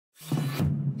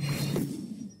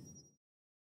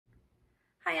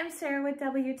Hi, I'm Sarah with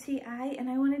WTI, and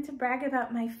I wanted to brag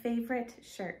about my favorite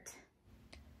shirt.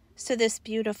 So this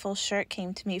beautiful shirt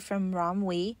came to me from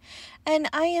Romwe, and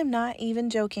I am not even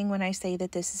joking when I say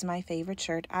that this is my favorite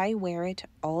shirt. I wear it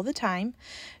all the time.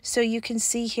 So you can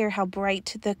see here how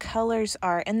bright the colors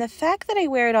are, and the fact that I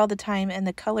wear it all the time and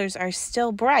the colors are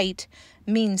still bright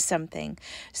means something.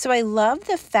 So I love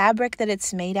the fabric that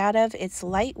it's made out of. It's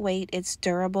lightweight, it's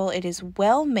durable, it is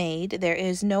well made. There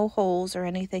is no holes or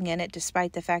anything in it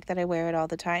despite the fact that I wear it all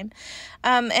the time.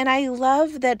 And I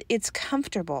love that it's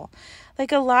comfortable.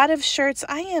 Like a lot of shirts,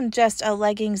 I am just a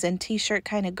leggings and t-shirt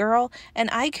kind of girl, and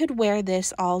I could wear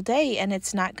this all day and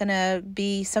it's not gonna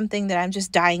be something that I'm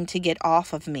just dying to get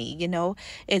off of me, you know.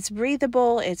 It's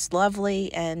breathable, it's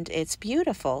lovely, and it's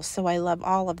beautiful, so I love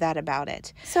all of that about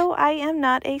it. So I am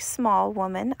not a small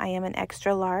woman, I am an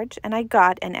extra large, and I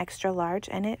got an extra large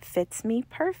and it fits me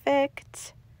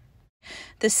perfect.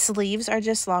 The sleeves are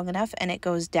just long enough and it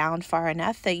goes down far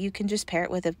enough that you can just pair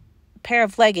it with a pair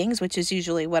of leggings, which is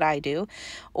usually what I do,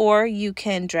 or you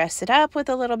can dress it up with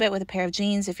a little bit with a pair of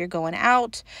jeans if you're going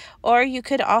out, or you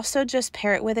could also just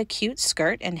pair it with a cute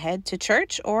skirt and head to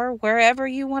church or wherever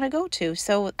you want to go to.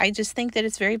 So I just think that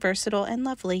it's very versatile and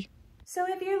lovely. So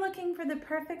if you're looking for the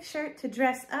perfect shirt to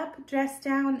dress up, dress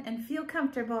down, and feel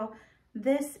comfortable,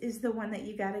 this is the one that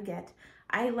you gotta get.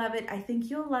 I love it, I think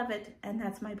you'll love it, and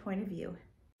that's my point of view.